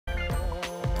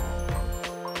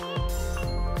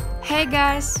Hey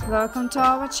guys, welcome to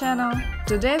our channel!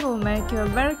 Today we'll make you a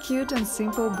very cute and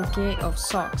simple bouquet of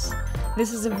socks.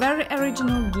 This is a very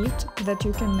original gift that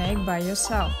you can make by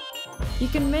yourself. You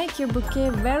can make your bouquet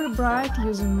very bright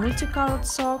using multicolored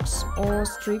socks or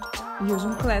strict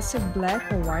using classic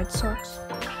black or white socks.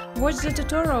 Watch the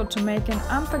tutorial to make an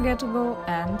unforgettable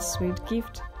and sweet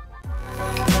gift.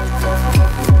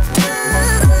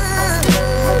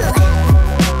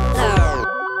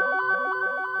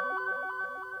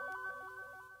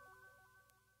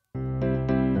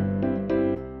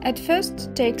 At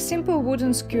first, take simple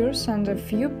wooden skewers and a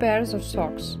few pairs of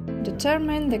socks.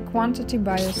 Determine the quantity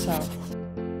by yourself.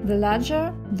 The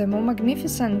larger, the more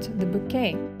magnificent the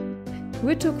bouquet.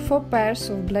 We took 4 pairs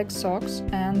of black socks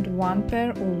and 1 pair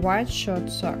of white short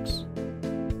socks.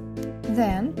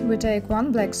 Then we take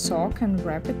 1 black sock and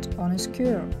wrap it on a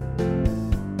skewer.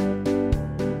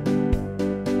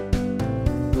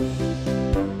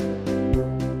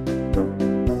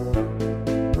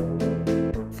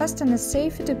 Fasten a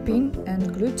safety pin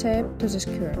and glue tape to the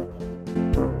skewer.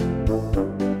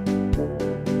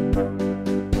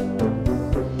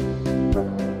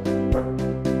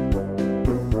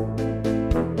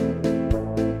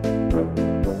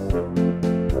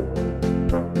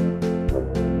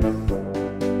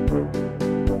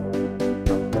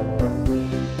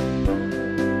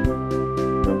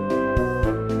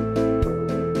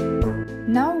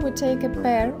 Now we take a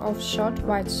pair of short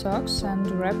white socks and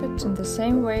wrap it in the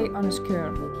same way on a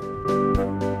skewer.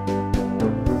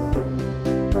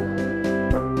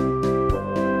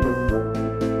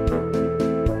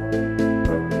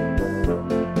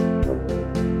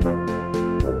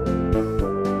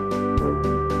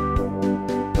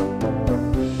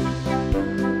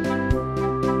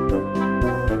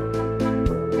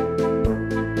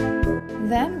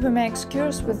 Then we make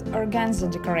skewers with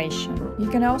organza decoration. You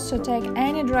can also take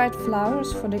any dried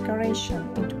flowers for decoration.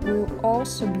 It will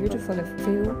also beautifully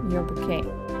fill your bouquet.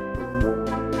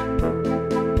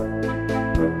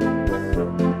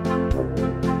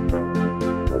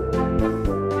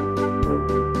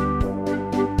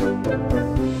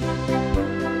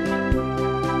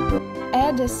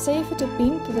 Add a safety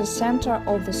pin to the center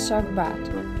of the sock bud.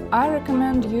 I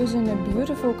recommend using a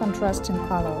beautiful contrasting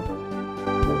color.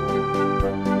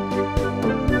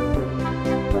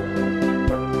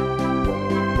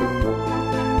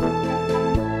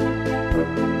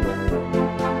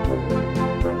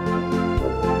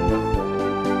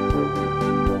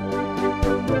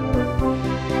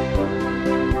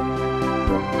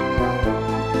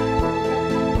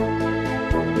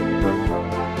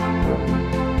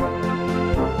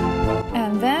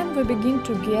 We begin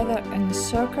to gather in a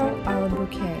circle our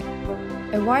bouquet.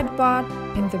 A white bud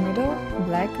in the middle,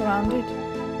 black around it.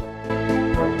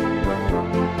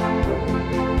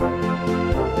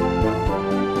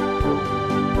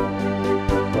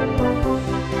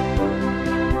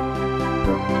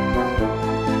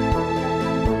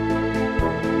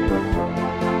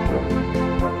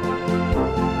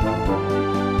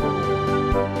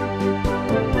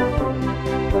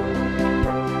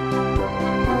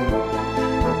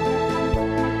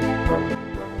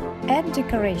 Add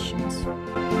decorations.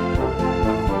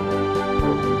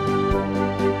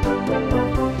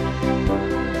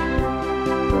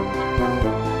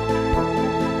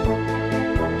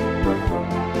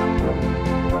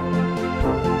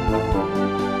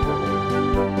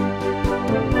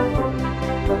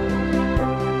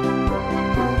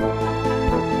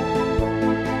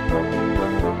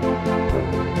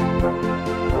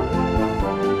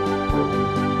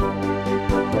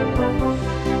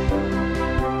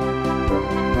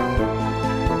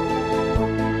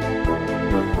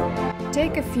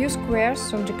 Take a few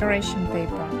squares of decoration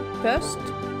paper. First,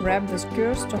 wrap the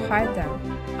skewers to hide them.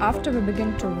 After, we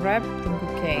begin to wrap the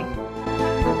bouquet.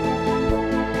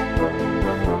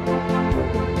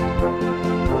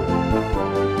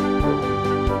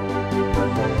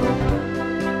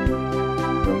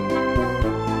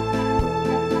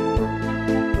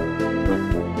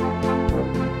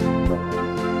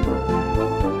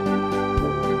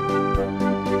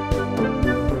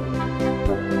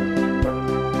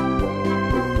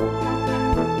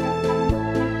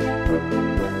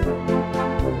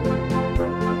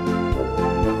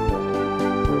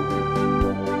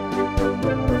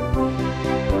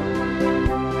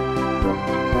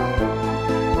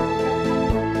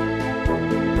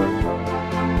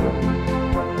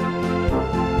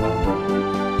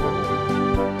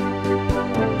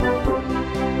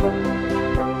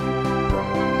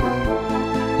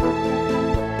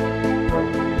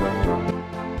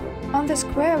 On the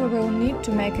square we will need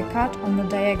to make a cut on the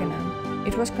diagonal.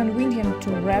 It was convenient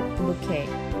to wrap the bouquet.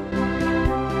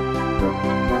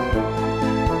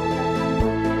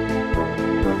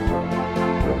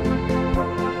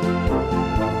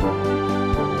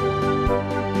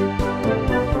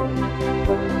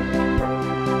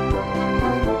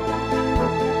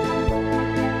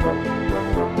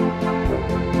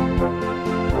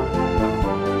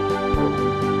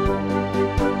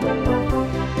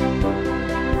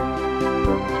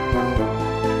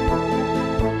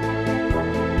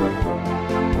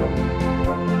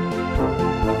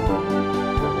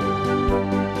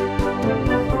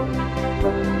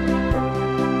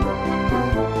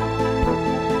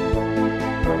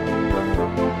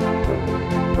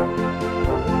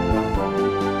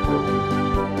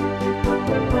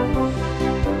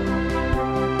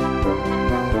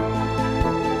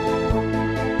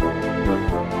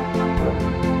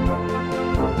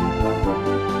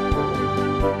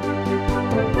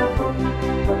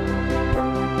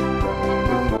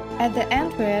 At the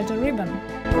end we add a ribbon.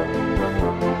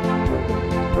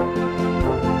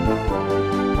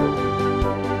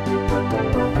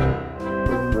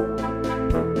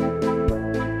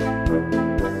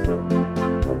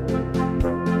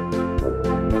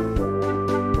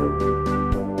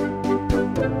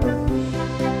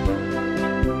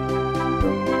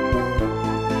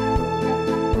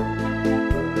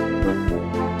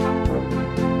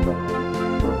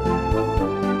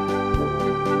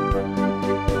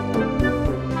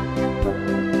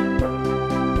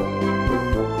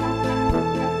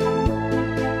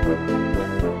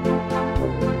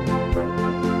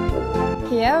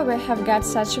 Here we have got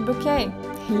such a bouquet.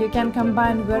 You can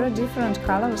combine very different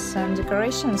colors and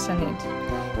decorations in it.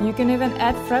 You can even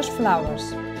add fresh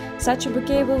flowers. Such a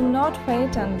bouquet will not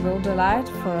fade and will delight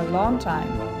for a long time.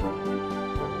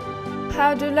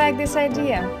 How do you like this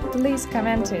idea? Please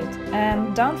comment it.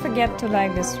 And don't forget to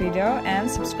like this video and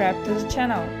subscribe to the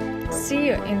channel. See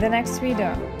you in the next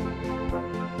video.